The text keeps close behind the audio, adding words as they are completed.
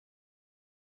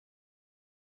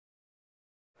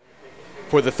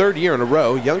For the third year in a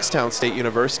row, Youngstown State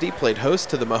University played host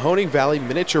to the Mahoning Valley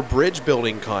Miniature Bridge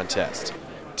Building Contest.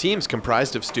 Teams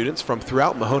comprised of students from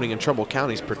throughout Mahoning and Trumbull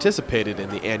counties participated in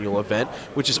the annual event,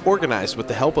 which is organized with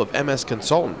the help of MS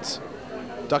consultants.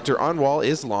 Dr. Anwar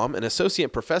Islam, an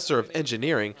associate professor of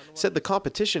engineering, said the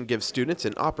competition gives students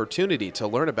an opportunity to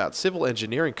learn about civil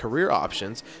engineering career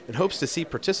options and hopes to see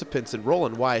participants enroll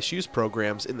in YSU's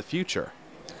programs in the future.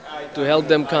 To help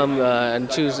them come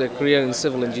and choose a career in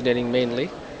civil engineering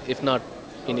mainly, if not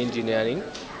in engineering.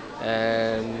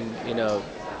 And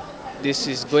this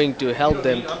is going to help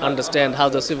them understand how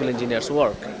the civil engineers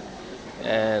work.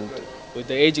 And with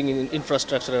the aging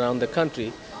infrastructure around the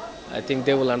country, I think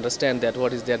they will understand that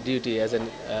what is their duty as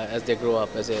they grow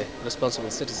up as a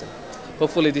responsible citizen.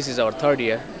 Hopefully this is our third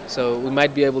year, so we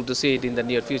might be able to see it in the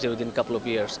near future within a couple of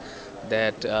years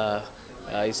that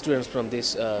students from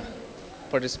these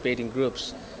participating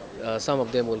groups, some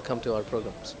of them will come to our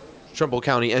programs. Trumbull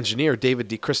County engineer David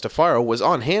DeCristofaro was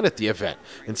on hand at the event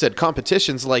and said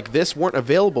competitions like this weren't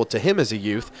available to him as a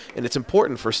youth, and it's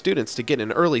important for students to get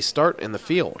an early start in the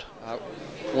field.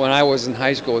 When I was in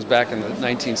high school, it was back in the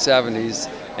 1970s,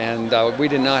 and we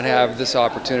did not have this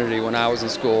opportunity when I was in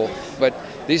school. But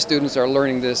these students are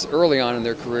learning this early on in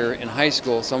their career in high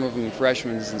school, some of them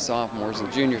freshmen and sophomores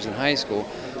and juniors in high school.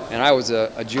 And I was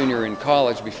a junior in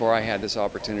college before I had this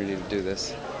opportunity to do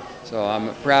this. So I'm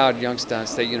a proud Youngstown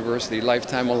State University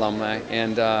lifetime alumni,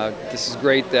 and this is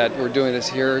great that we're doing this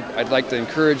here. I'd like to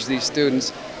encourage these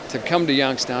students to come to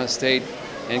Youngstown State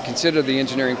and consider the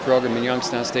engineering program in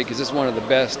Youngstown State, because it's one of the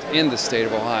best in the state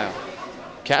of Ohio.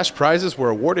 Cash prizes were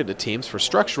awarded to teams for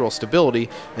structural stability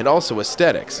and also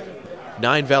aesthetics.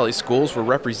 9 Valley schools were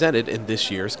represented in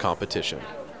this year's competition.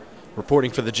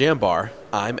 Reporting for the Jambar,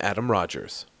 I'm Adam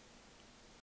Rogers.